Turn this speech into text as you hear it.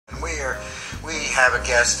have a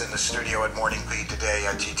guest in the studio at Morning Beat today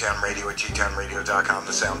at G-Town Radio at gtownradio.com,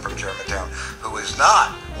 the sound from Germantown, who is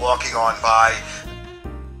not walking on by.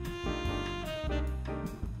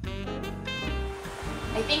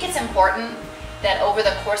 I think it's important that over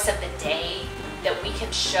the course of the day that we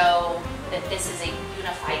can show that this is a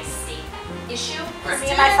unified state issue. For me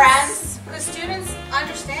and my friends. The students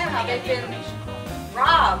understand how they've been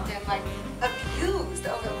robbed and like abused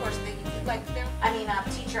over the course of the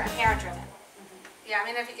Teacher and parent driven. Yeah, I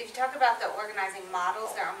mean, if you talk about the organizing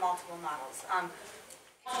models, there are multiple models.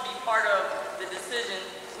 To be part of the decision,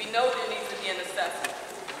 we know there needs to be an assessment,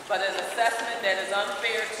 but an assessment that is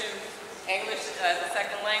unfair to English as a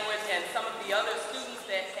second language and some of the other students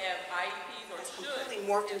that have IEPs or should. It's completely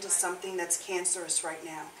morphed into something that's cancerous right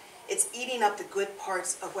now. It's eating up the good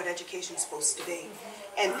parts of what education is supposed to be.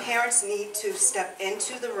 And parents need to step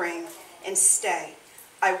into the ring and stay.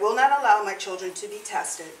 I will not allow my children to be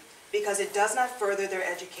tested because it does not further their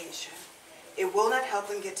education. It will not help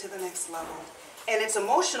them get to the next level. And it's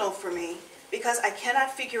emotional for me because I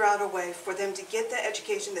cannot figure out a way for them to get the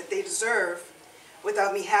education that they deserve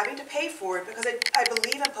without me having to pay for it, because I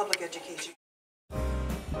believe in public education.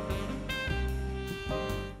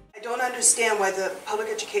 I don't understand why the public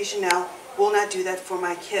education now will not do that for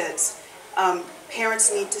my kids.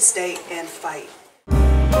 Parents need to stay and fight.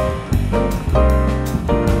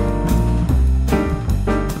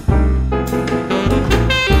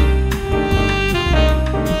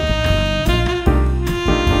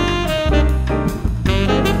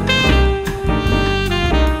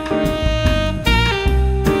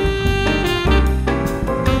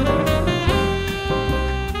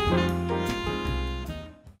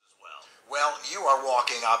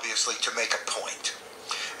 Obviously to make a point,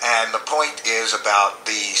 and the point is about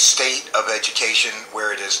the state of education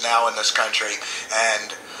where it is now in this country.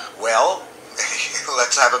 And well,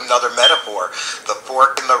 let's have another metaphor: the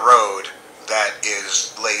fork in the road that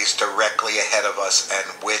lays directly ahead of us, and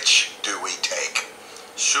which do we take?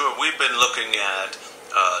 Sure, we've been looking at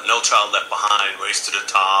No Child Left Behind, Race to the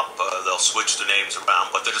Top. They'll switch the names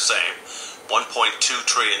around, but they're the same. $1.2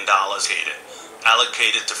 trillion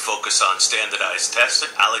allocated to focus on standardized testing,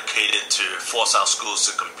 allocated to force our schools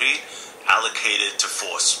to compete, allocated to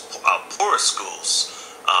force our poorest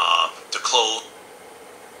schools to close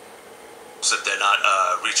if they're not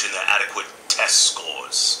reaching their adequate test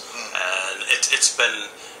scores. And it's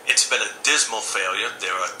been a dismal failure.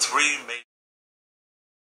 There are three major.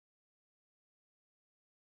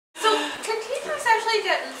 So can teachers actually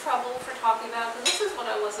get in trouble for talking about? Because this is what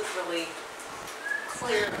I wasn't really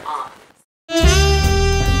clear on. So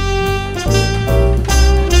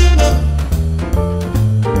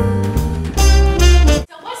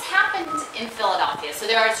what's happened in Philadelphia? So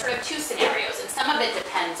there are sort of two scenarios, and some of it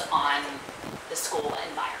depends on the school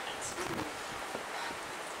environment.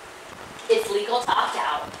 It's legal to opt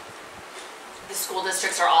out. The school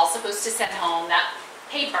districts are all supposed to send home that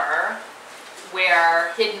paper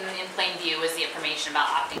where hidden in plain view is the information about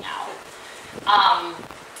opting out.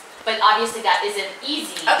 But obviously that isn't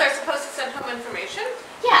easy. Oh, they're supposed to send home information?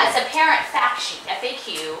 Yeah, it's a parent fact sheet,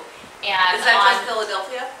 FAQ. And is that just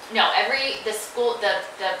Philadelphia? No, the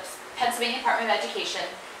Pennsylvania Department of Education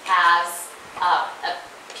has a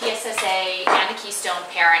PSSA and a Keystone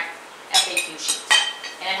parent FAQ sheet.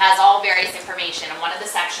 And it has all various information, and one of the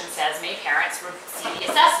sections says, may parents see the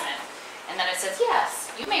assessment? And then it says,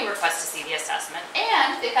 yes, you may request to see the assessment,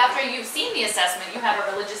 and if after you've seen the assessment you have a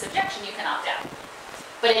religious objection, you can opt out.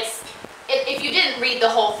 But if you didn't read the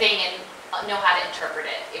whole thing and know how to interpret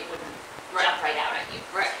it, it wouldn't jump right out at you.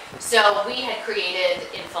 Right. So we had created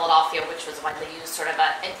in Philadelphia, which was widely used, sort of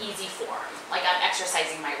an easy form. Like, I'm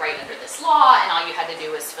exercising my right under this law, and all you had to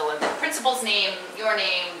do was fill in the principal's name, your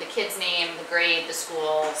name, the kid's name, the grade, the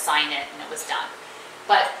school, sign it, and it was done.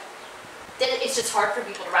 But it's just hard for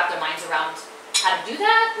people to wrap their minds around how to do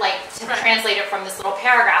that, like to translate it from this little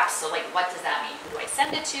paragraph. So like, what does that mean? Who do I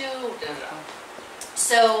send it to?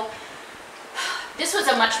 So this was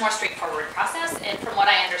a much more straightforward process, and from what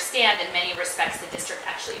I understand, in many respects, the district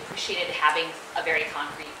actually appreciated having a very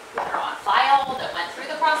concrete letter on file that went through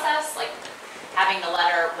the process. Like, having the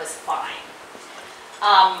letter was fine.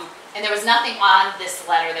 And there was nothing on this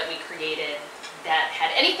letter that we created that had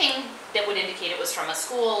anything that would indicate it was from a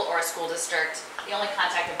school or a school district. The only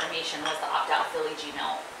contact information was the opt-out Philly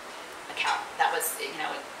Gmail account. That was, it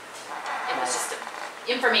was just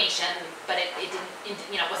information, but it didn't,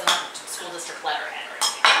 it wasn't a school district letterhead or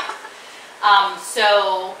anything.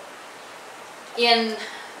 So in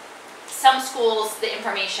some schools, the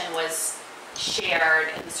information was shared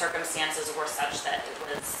and the circumstances were such that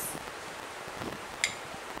it was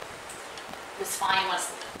was fine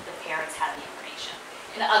once the parents had the information.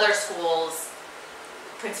 In other schools,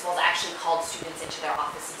 principals actually called students into their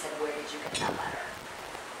office and said, "Where did you get that letter?"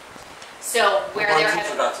 So where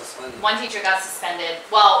one teacher got suspended,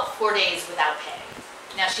 well, 4 days without pay.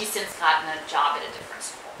 Now she's since gotten a job at a different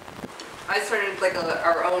school. I started like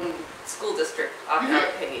our own school district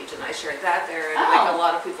opt-out page, and I shared that there, and like a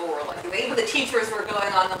lot of people were like, even the teachers were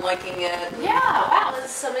going on and liking it. Yeah, wow.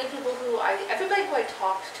 There's so many people everybody who I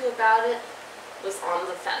talked to about it was on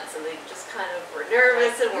the fence, and they just kind of were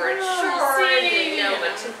nervous and weren't sure, and didn't know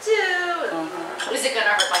what to do. Is it going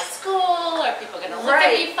to hurt my school? Are people going to look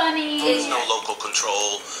at me funny? There's no local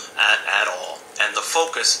control at all. And the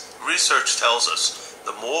focus, research tells us,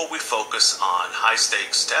 the more we focus on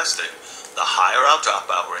high-stakes testing, the higher our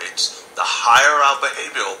dropout rates, the higher our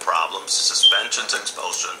behavioral problems, suspensions,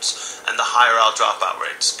 expulsions, and the higher our dropout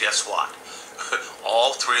rates. Guess what?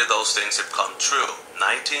 All three of those things have come true.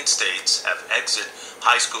 19 states have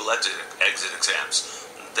high school exit exams.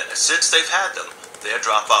 Since they've had them, their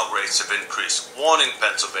dropout rates have increased. Warning,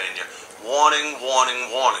 Pennsylvania. Warning, warning,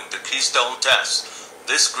 warning. The Keystone Test.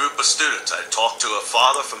 This group of students, I talked to a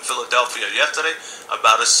father from Philadelphia yesterday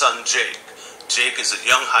about his son Jake. Jake is a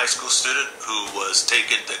young high school student who was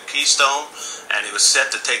taking the Keystone, and he was set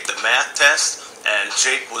to take the math test. And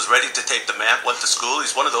Jake was ready to take the math, went to school.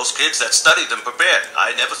 He's one of those kids that studied and prepared.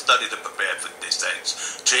 I never studied and prepared for these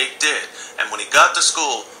things. Jake did. And when he got to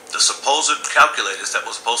school, the supposed calculators that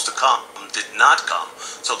were supposed to come did not come.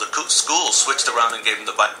 So the school switched around and gave him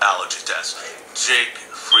the biology test. Jake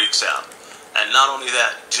freaks out. And not only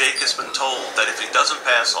that, Jake has been told that if he doesn't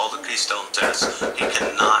pass all the Keystone tests, he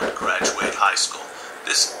cannot graduate high school.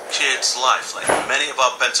 This kid's life, like many of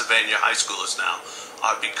our Pennsylvania high schoolers now,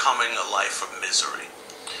 are becoming a life of misery.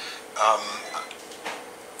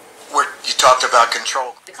 You talked about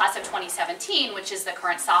control. The class of 2017, which is the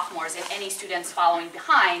current sophomores, and any students following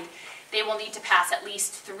behind, they will need to pass at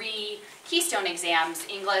least 3 Keystone exams,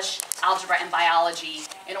 English, algebra, and biology,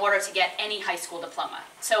 in order to get any high school diploma.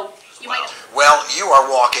 So you might... Well, you are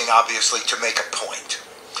walking, obviously, to make a point.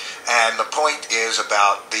 And the point is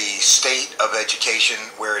about the state of education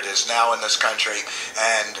where it is now in this country.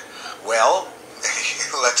 And, well,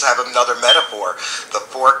 let's have another metaphor. The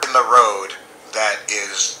fork in the road that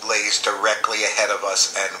lays directly ahead of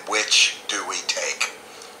us, and which do we take?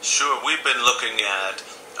 Sure, we've been looking at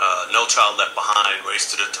No Child Left Behind, Race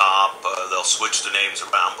to the Top. They'll switch the names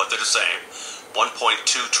around, but they're the same.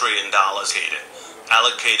 $1.2 trillion hated.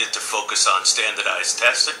 Allocated to focus on standardized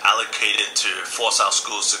testing, allocated to force our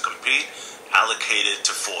schools to compete, allocated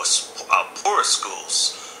to force our poorest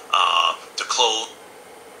schools to close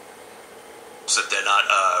that they're not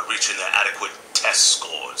reaching their adequate test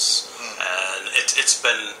scores. And it's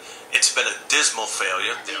been a dismal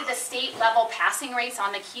failure. The state level passing rates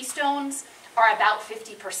on the Keystones are about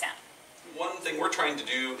 50%. One thing we're trying to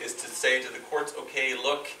do is to say to the courts, okay,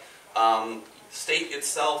 look, state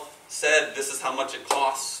itself said this is how much it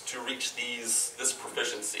costs to reach this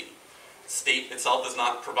proficiency. State itself is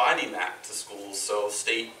not providing that to schools, so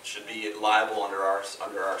state should be liable under our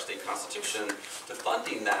state constitution to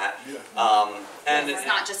funding that. And it's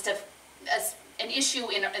not just an issue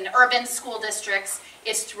in urban school districts;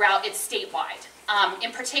 it's statewide.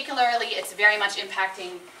 In particularly, it's very much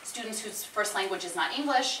impacting students whose first language is not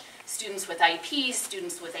English, students with IEPs,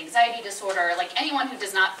 students with anxiety disorder, like anyone who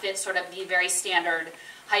does not fit sort of the very standard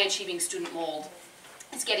high-achieving student mold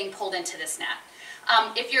is getting pulled into this net.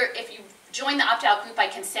 If you join the opt-out group, I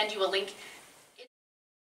can send you a link.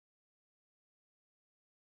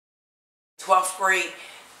 12th grade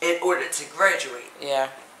in order to graduate. Yeah.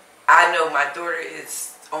 I know my daughter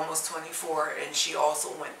is almost 24, and she also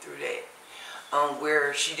went through that,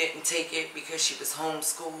 where she didn't take it because she was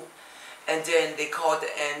homeschooled, and then they called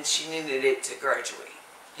it and she needed it to graduate.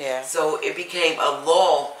 Yeah. So it became a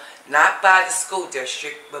law, not by the school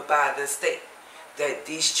district, but by the state, that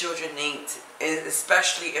these children need, and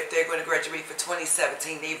especially if they're going to graduate for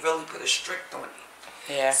 2017, they really put a strict on it.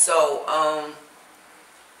 Yeah. So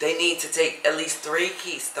they need to take at least 3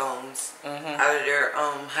 Keystones out of their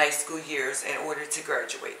high school years in order to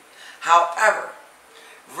graduate. However,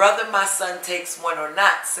 whether my son takes one or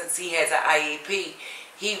not, since he has an IEP,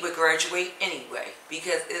 he would graduate anyway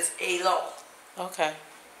because it's a law. Okay.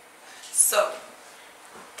 So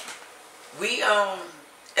we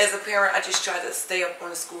as a parent, I just try to stay up on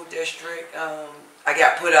the school district. I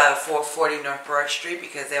got put out of 440 North Broad Street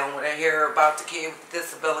because they don't want to hear about the kid with the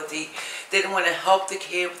disability. They didn't want to help the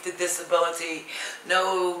kid with the disability.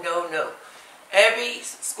 No, no, no. Every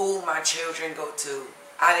school my children go to,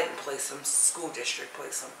 I didn't place them. School district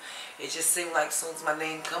placed them. It just seemed like as soon as my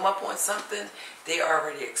name come up on something, they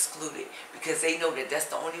already excluded because they know that that's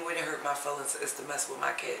the only way to hurt my feelings is to mess with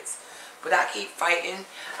my kids. But I keep fighting.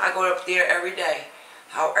 I go up there every day.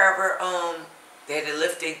 However, they had to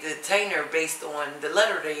lift the detainer based on the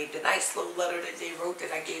letter the nice little letter that they wrote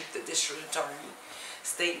that I gave the district attorney,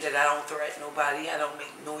 stating that I don't threaten nobody, I don't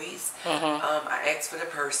make noise. I asked for the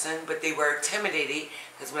person, but they were intimidated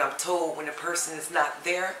because when I'm told when the person is not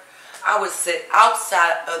there, I would sit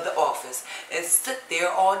outside of the office and sit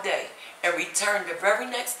there all day and return the very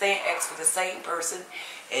next day and ask for the same person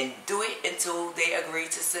and do it until they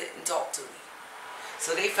agreed to sit and talk to me.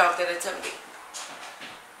 So they found that intimidating.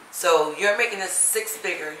 So you're making a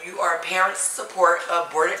six-figure. You are parent support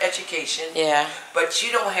of Board of Education. Yeah. But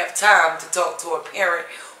you don't have time to talk to a parent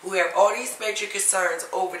who have all these major concerns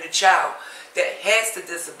over the child that has the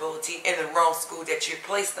disability in the wrong school that you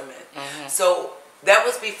placed them in. So that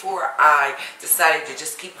was before I decided to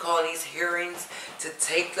just keep calling these hearings to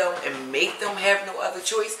take them and make them have no other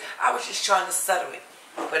choice. I was just trying to settle it.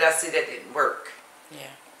 But I see that didn't work.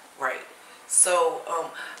 Yeah. Right. So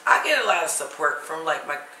I get a lot of support from like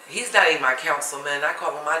he's not even my councilman. I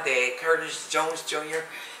call him my dad, Curtis Jones Jr.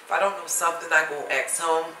 If I don't know something, I go ask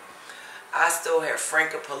him. I still have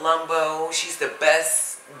Franca Palumbo. She's the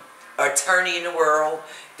best attorney in the world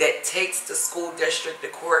that takes the school district to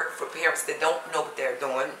court for parents that don't know what they're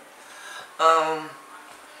doing.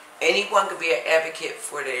 Anyone can be an advocate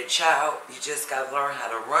for their child. You just got to learn how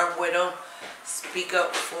to run with them, speak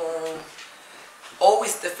up for them.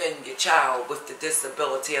 Always defend your child with the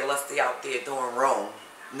disability unless they're out there doing wrong.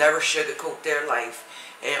 Never sugarcoat their life.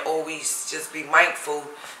 And always just be mindful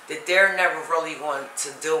that they're never really going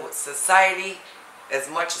to deal with society as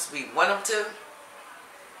much as we want them to.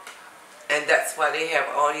 And that's why they have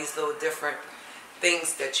all these little different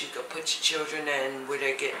things that you can put your children in where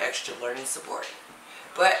they get extra learning support.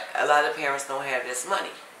 But a lot of parents don't have this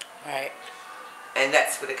money. Right. And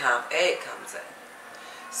that's where the comp ed comes in.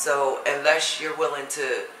 So unless you're willing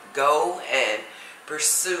to go and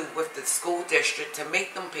pursue with the school district to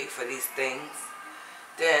make them pay for these things,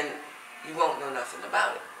 then you won't know nothing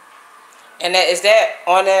about it. And is that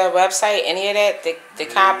on their website, any of that? The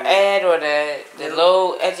comp ed or the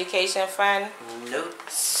low education fund? Nope.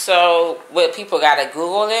 So what, people got to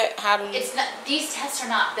Google it? How do you? It's not, these tests are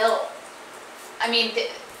not built. I mean,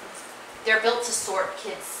 they're built to sort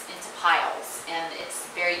kids into piles, and it's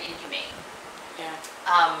very inhumane. Yeah.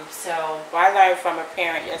 So. Well, I learned from a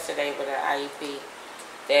parent yesterday with an IEP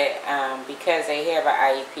that because they have an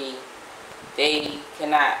IEP, they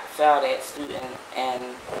cannot fail that student, and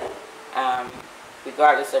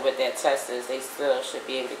regardless of what that test is, they still should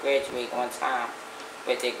be able to graduate on time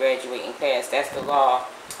with their graduating class. That's the law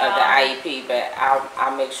of the IEP, but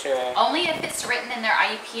I'll make sure. Only if it's written in their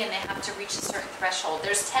IEP and they have to reach a certain threshold.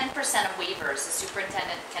 There's 10% of waivers. The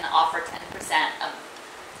superintendent can offer 10% of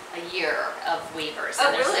a year of waivers. Oh,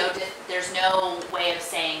 and there's really? There's no way of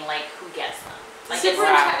saying like who gets them. The Like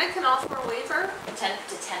superintendent can offer a waiver? 10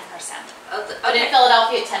 to 10%. But in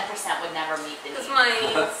Philadelphia, 10% would never meet the need. Because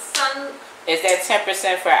my son... Is that 10%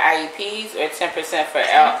 for IEPs or 10% for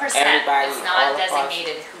 10%. everybody? It's not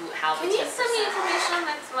designated how the 10%. Can you send me information on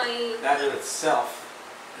that's my... That in itself,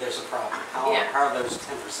 there's a problem. How are those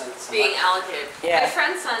 10% being allocated? Yeah. My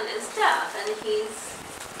friend's son is deaf, and he's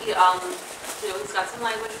got some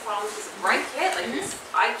language problems. He's a bright kid. Like his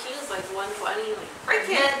IQ is like 120. Like bright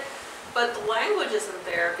kid, but the language isn't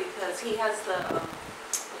there because he has the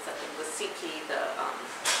what's that thing? The CP,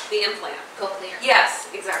 the implant. Cochlear. Yes,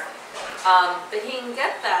 exactly. But he didn't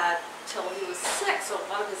get that till he was 6, so a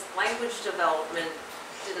lot of his language development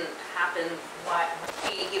didn't happen. Why?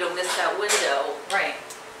 He missed that window. Right.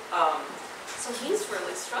 So he's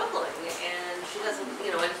really struggling, and she doesn't,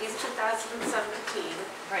 and he's 2017.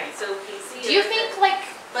 Right. So he's. Do you think like?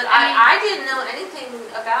 But I didn't know anything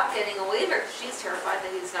about getting a waiver. She's terrified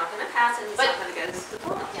that he's not going to pass and he's not going to get his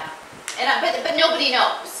diploma. Yeah. And but nobody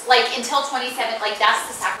knows. Like until 27, like that's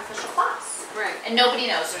the sacrificial class. Right. And nobody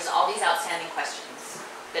knows. There's all these outstanding questions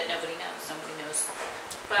that nobody knows. Nobody knows.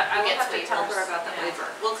 But I will have to tell her waivers. about the waiver.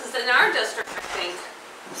 Well, because in our district, I think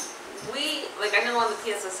I know on the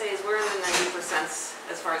PSSAs, we're in the 90%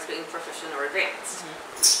 as far as being proficient or advanced.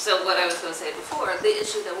 So what I was going to say before, the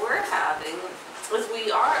issue that we're having is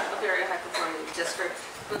we are a very high-performing district,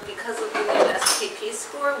 but because of the new SPP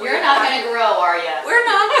score, You're not going to grow, are you? We're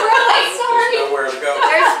not growing. Sorry. There's nowhere to go.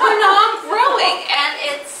 We're not growing, and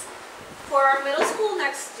it's for our middle school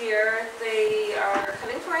next year. They are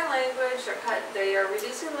cutting foreign language. They are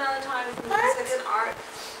reducing the amount of time for music and art.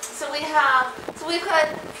 So we've got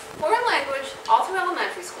foreign language all through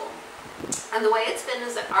elementary school. And the way it's been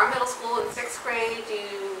is that our middle school in 6th grade,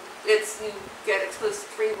 you get exposed to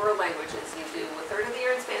 3 world languages. You do a third of the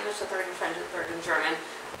year in Spanish, a third in French, a third in German,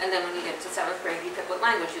 and then when you get to 7th grade, you pick what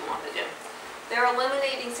language you want to do. They're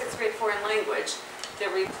eliminating 6th grade foreign language.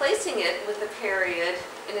 They're replacing it with a period,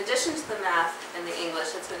 in addition to the math and the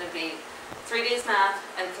English, it's going to be 3 days math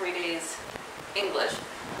and 3 days English,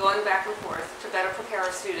 going back and forth to better prepare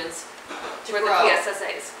our students for the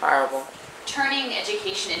PSSAs. Horrible. Turning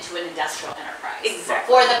education into an industrial enterprise. Exactly.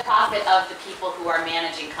 For the profit of the people who are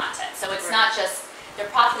managing content. So it's not just, they're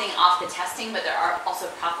profiting off the testing, but they are also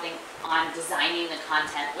profiting on designing the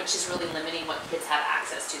content, which is really limiting what kids have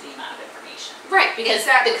access to, the amount of information. Right, Because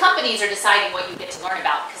the companies are deciding what you get to learn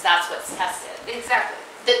about, because that's what's tested. Exactly.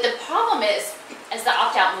 The problem is, as the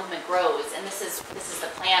opt-out movement grows, and this is the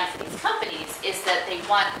plan for these companies, is that they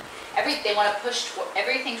want to push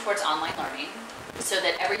everything towards online learning, so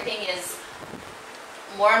that everything is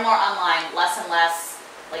more and more online, less and less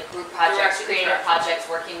like group projects, creative projects,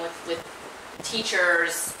 working with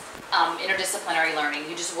teachers, interdisciplinary learning.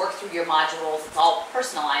 You just work through your modules. It's all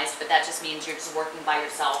personalized, but that just means you're just working by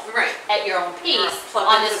yourself at your own pace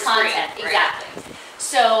on this content. Exactly.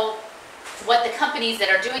 So what the companies that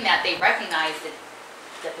are doing that, they recognize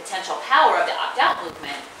the potential power of the opt-out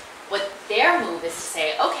movement. What their move is to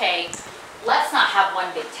say, okay, let's not have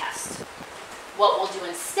one big test. What we'll do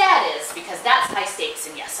instead is, because that's high stakes,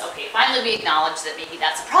 and yes, okay, finally we acknowledge that maybe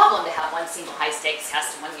that's a problem to have one single high stakes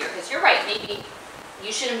test in 1 year, because you're right, maybe you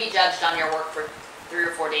shouldn't be judged on your work for 3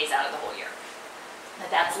 or 4 days out of the whole year.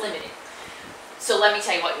 That's limited. So let me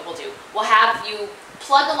tell you what we'll do. We'll have you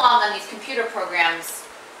plug along on these computer programs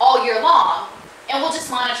all year long, and we'll just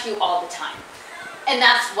monitor you all the time. And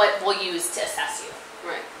that's what we'll use to assess you.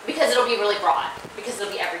 Right. Because it'll be really broad, because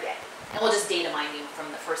it'll be every day. And we'll just data mine you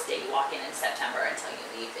from the first day you walk in September until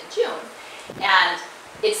you leave in June. And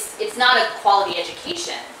it's not a quality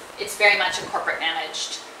education. It's very much a corporate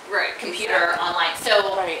managed computer online.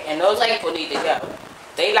 So and those people need to go.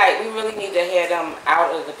 We really need to have them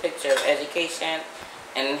out of the picture of education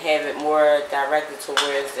and have it more directed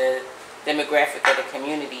towards the demographic of the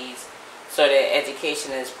communities, so that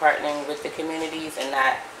education is partnering with the communities and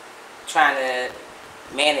not trying to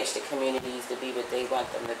manage the communities to be what they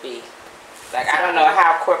want them to be. Like, I don't know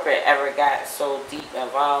how corporate ever got so deep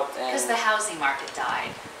involved in... Because the housing market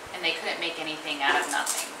died, and they couldn't make anything out of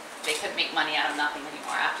nothing. They couldn't make money out of nothing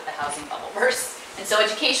anymore after the housing bubble burst. And so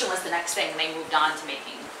education was the next thing. They moved on to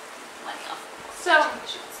making money off of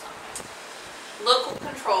education and stuff. Local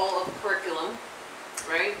control of curriculum,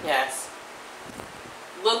 right? Yes.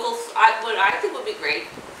 What I think would be great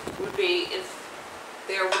would be if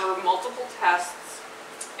there were multiple tests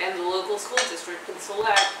and the local school district can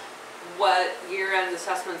select what year-end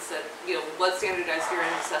assessments that, what standardized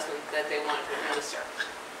year-end assessment that they wanted to administer.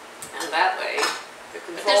 And that way, the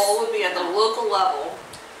control would be at the local level.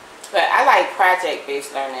 But I like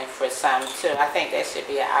project-based learning for some too. I think that should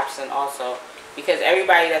be an option also, because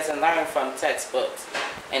everybody doesn't learn from textbooks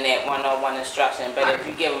and that one-on-one instruction. But if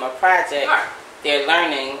you give them a project, they're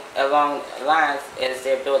learning along the lines as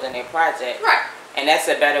they're building their project. Right. And that's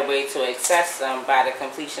a better way to assess them by the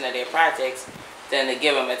completion of their projects than to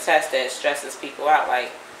give them a test that stresses people out.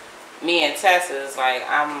 Like me and Tess is like,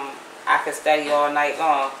 I could study all night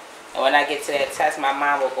long, and when I get to that test, my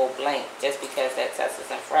mind will go blank just because that test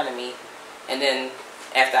is in front of me. And then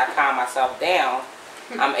after I calm myself down,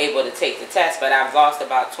 I'm able to take the test, but I've lost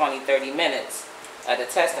about 20-30 minutes of the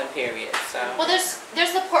testing period. So well, there's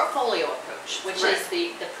the portfolio approach, which is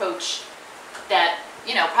the approach that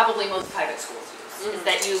probably most private schools use. Is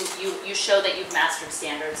that you show that you've mastered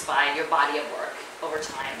standards by your body of work over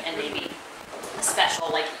time, and maybe a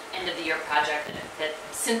special end of the year project that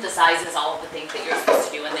synthesizes all of the things that you're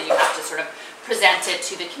supposed to do, and then you have to sort of present it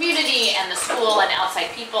to the community and the school and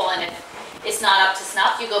outside people, and if it's not up to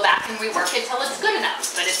snuff, you go back and rework it till it's good enough.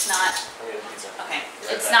 But it's not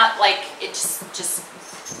it's not like it just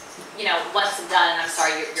once and done, and I'm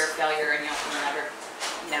sorry, you're a failure, and you'll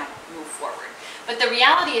never move forward. But the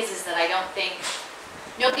reality is that I don't think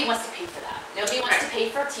nobody wants to pay for that. Nobody wants to pay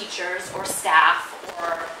for teachers or staff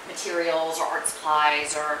or materials or art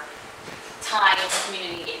supplies or time in the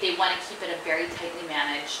community. They want to keep it a very tightly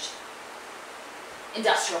managed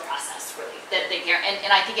industrial process, really.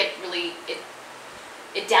 And I think it really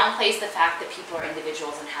it downplays the fact that people are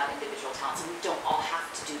individuals and have individual talents, and we don't all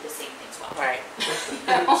have to do the same things well. Right.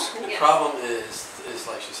 The problem is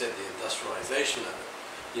like she said, the industrialization of it.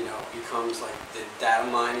 Becomes like the data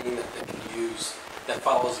mining that they can use that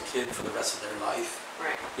follows a kid for the rest of their life.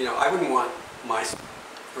 Right. I wouldn't want my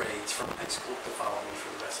grades from high school to follow me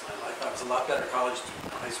for the rest of my life. I was a lot better college student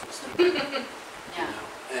than high school student. Yeah. You know?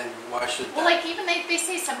 And why should Well, that? like even they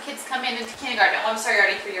say some kids come into kindergarten. Oh, I'm sorry, you're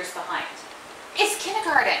already 3 years behind. It's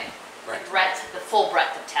kindergarten. Right. The full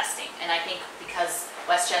breadth of testing, and I think because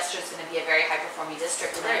Westchester is going to be a very high-performing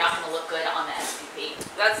district, and they're not going to look good on the SPP.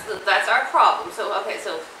 That's our problem. So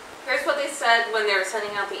here's what they said when they were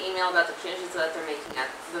sending out the email about the changes that they're making at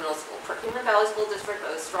the middle school. Perkins Valley School District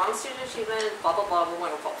has strong student achievement, blah blah blah,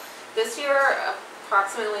 wonderful. This year,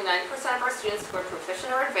 approximately 90% of our students scored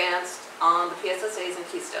proficient or advanced on the PSSAs and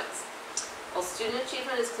Keystones. While student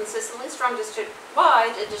achievement is consistently strong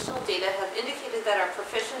district-wide, additional data have indicated that our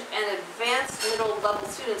proficient and advanced middle-level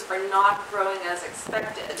students are not growing as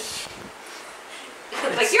expected.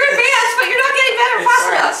 Like, you're advanced, but you're not getting better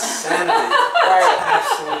fast enough. Insanity. Right.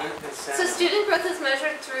 Absolute insanity. So student growth is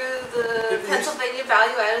measured through the Pennsylvania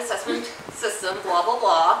Value-Added Assessment System, blah, blah,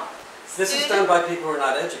 blah. This is done by people who are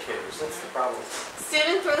not educators. That's the problem.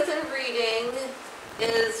 Student growth in reading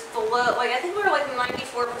is below, like I think we were like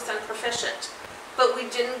 94% proficient, but we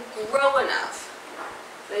didn't grow enough.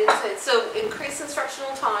 They didn't say, so increased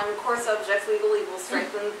instructional time, core subjects we believe will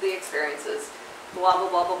strengthen the experiences, blah, blah,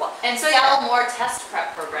 blah, blah, blah. And sell more test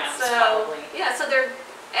prep programs, probably. Yeah, so they're,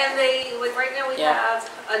 and they, like right now we have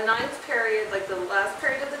a 9th period, like the last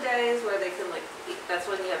period of the day is where they can like, that's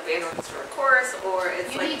when you have band orchestra chorus, or it's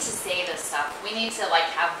You like. need to say this stuff. We need to like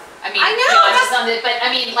have, I mean, I know, you know just on it, but I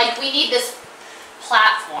mean, like we need this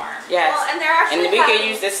platform. Yes. Well, and they're actually we can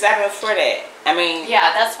use the 7th for that. I mean,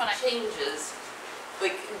 yeah, that's when I changes.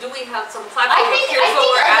 Like, do we have some platform? I think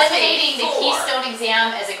eliminating the for. Keystone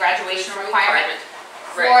exam as a graduation requirement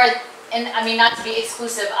Right. and I mean not to be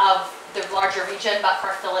exclusive of the larger region, but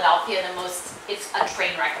for Philadelphia, it's a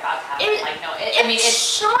train wreck about having it's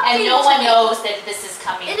shocking. And no one knows that this is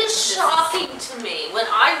coming. It is shocking to me. When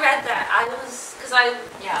I read that, because I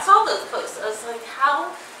saw those posts, I was like,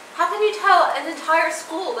 how can you tell an entire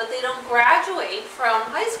school that they don't graduate from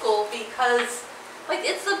high school because, like,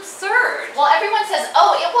 it's absurd. Well, everyone says,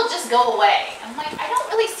 oh, it will just go away. I'm like, I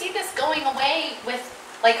don't really see this going away with,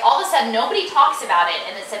 like, all of a sudden nobody talks about it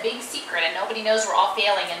and it's a big secret and nobody knows we're all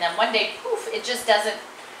failing, and then one day, poof, it just doesn't,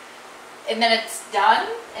 and then it's done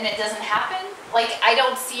and it doesn't happen. Like, I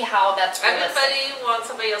don't see how that's realistic. Everybody wants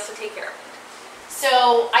somebody else to take care of.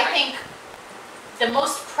 So I think the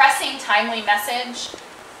most pressing, timely message,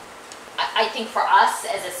 I think for us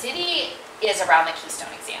as a city, is around the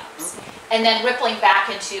Keystone exams. And then rippling back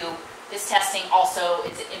into this testing also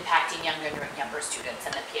is impacting younger students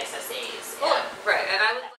and the PSSAs. Well, right, and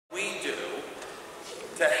I would... We do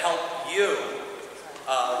to help you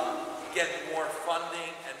get more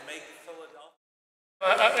funding and make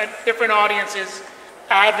Philadelphia... different audiences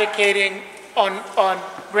advocating on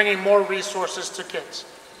bringing more resources to kids.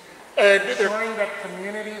 Ensuring that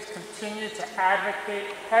communities continue to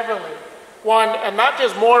advocate heavily, and not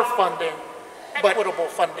just more funding, but equitable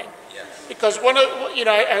funding. Yes. Because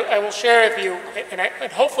I will share with you,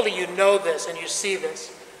 and hopefully you know this and you see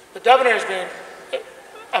this, the governor has been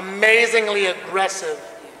amazingly aggressive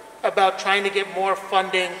about trying to get more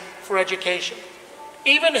funding for education.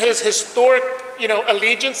 Even his historic,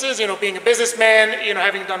 allegiances, being a businessman,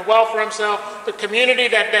 having done well for himself, the community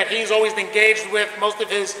that he's always engaged with most of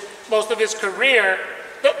his career,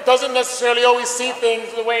 doesn't necessarily always see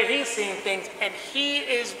things the way he's seeing things, and he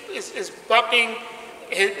is bucking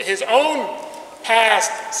his own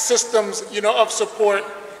past systems, of support,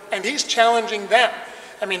 and he's challenging them.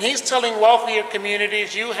 I mean, he's telling wealthier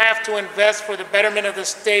communities, you have to invest for the betterment of the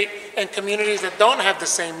state and communities that don't have the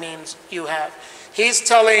same means you have. He's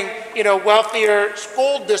telling, wealthier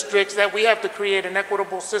school districts that we have to create an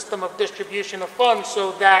equitable system of distribution of funds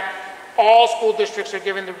so that all school districts are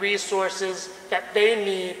given the resources that they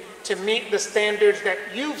need to meet the standards that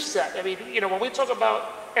you've set. I mean, when we talk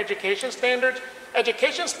about education standards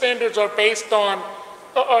are based on,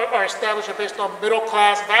 are established based on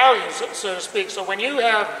middle-class values, so to speak. So when you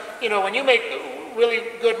have, when you make really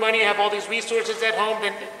good money, you have all these resources at home,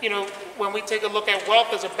 then, when we take a look at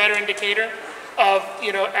wealth as a better indicator of,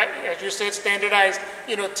 as you said, standardized,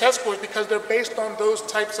 test scores, because they're based on those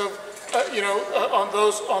types of,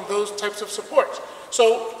 on those types of supports.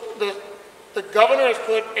 So the governor has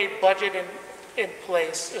put a budget in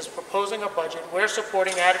place, is proposing a budget. We're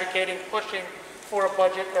supporting, advocating, pushing for a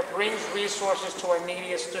budget that brings resources to our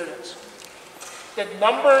neediest students. The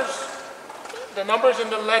numbers in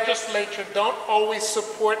the legislature don't always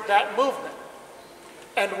support that movement.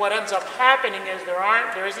 And what ends up happening is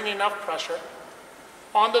there isn't enough pressure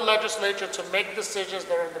on the legislature to make decisions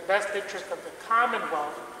that are in the best interest of the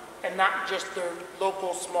Commonwealth and not just their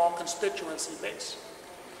local small constituency base.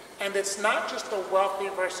 And it's not just a wealthy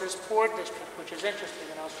versus poor district, which is interesting,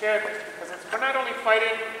 and I'll share this, because we're not only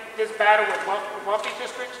fighting this battle with wealthy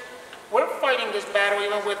districts, we're fighting this battle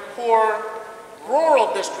even with poor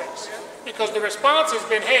rural districts. Because the response has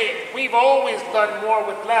been, hey, we've always done more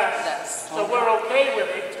with less, so we're okay with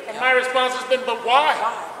it. And my response has been, but why?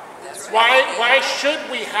 Why should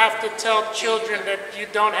we have to tell children that you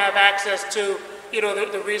don't have access to,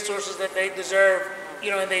 the resources that they deserve,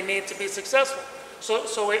 and they need to be successful?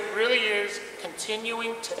 So it really is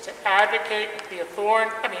continuing to advocate, be a thorn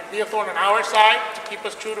on our side to keep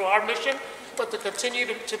us true to our mission, but to continue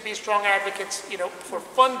to be strong advocates, for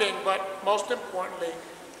funding, but most importantly,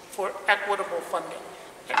 for equitable funding.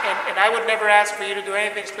 And I would never ask for you to do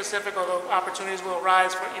anything specific, although opportunities will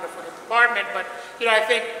arise for, for the department. But, I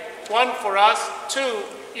think, one, for us, two,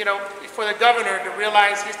 for the governor to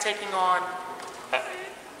realize he's taking on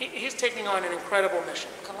an incredible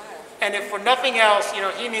mission. And if for nothing else,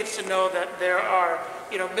 he needs to know that there are,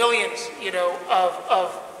 millions,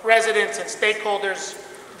 of residents and stakeholders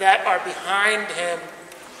that are behind him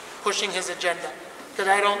pushing his agenda. Because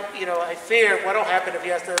I fear what will happen if he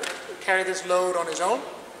has to carry this load on his own,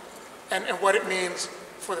 and what it means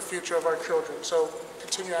for the future of our children. So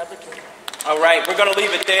continue advocating. All right, we're going to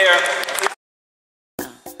leave it there.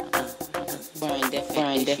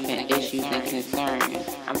 Exploring different issues and concerns.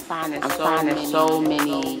 I'm finding so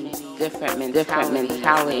many different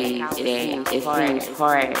mentalities that it seems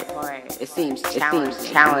hard. It seems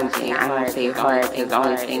challenging. I don't say hard because the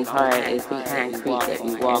only thing hard is the concrete that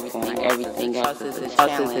we walk on. Everything else is a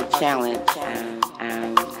challenge.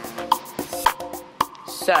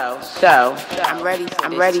 So I'm ready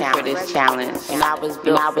for this challenge, and I was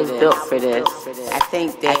built for this. I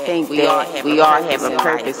think that we all have a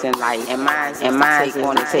purpose in life, and mine's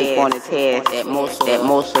going to take on a task that most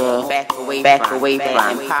back away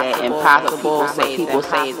from. That impossible. When people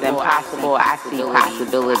say it's impossible, I see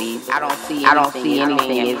possibilities. I don't see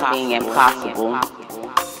anything as being impossible.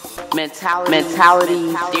 Mentalities,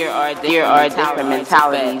 there are different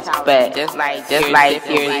mentalities, but just like there's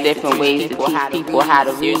different ways to teach people how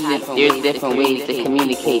to read, there's different ways to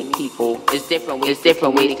communicate people. There's different ways to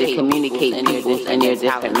communicate people and their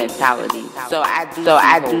different mentalities. So I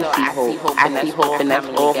do see hope. I see hope in us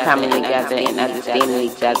all coming together and understanding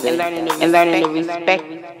each other and learning to respect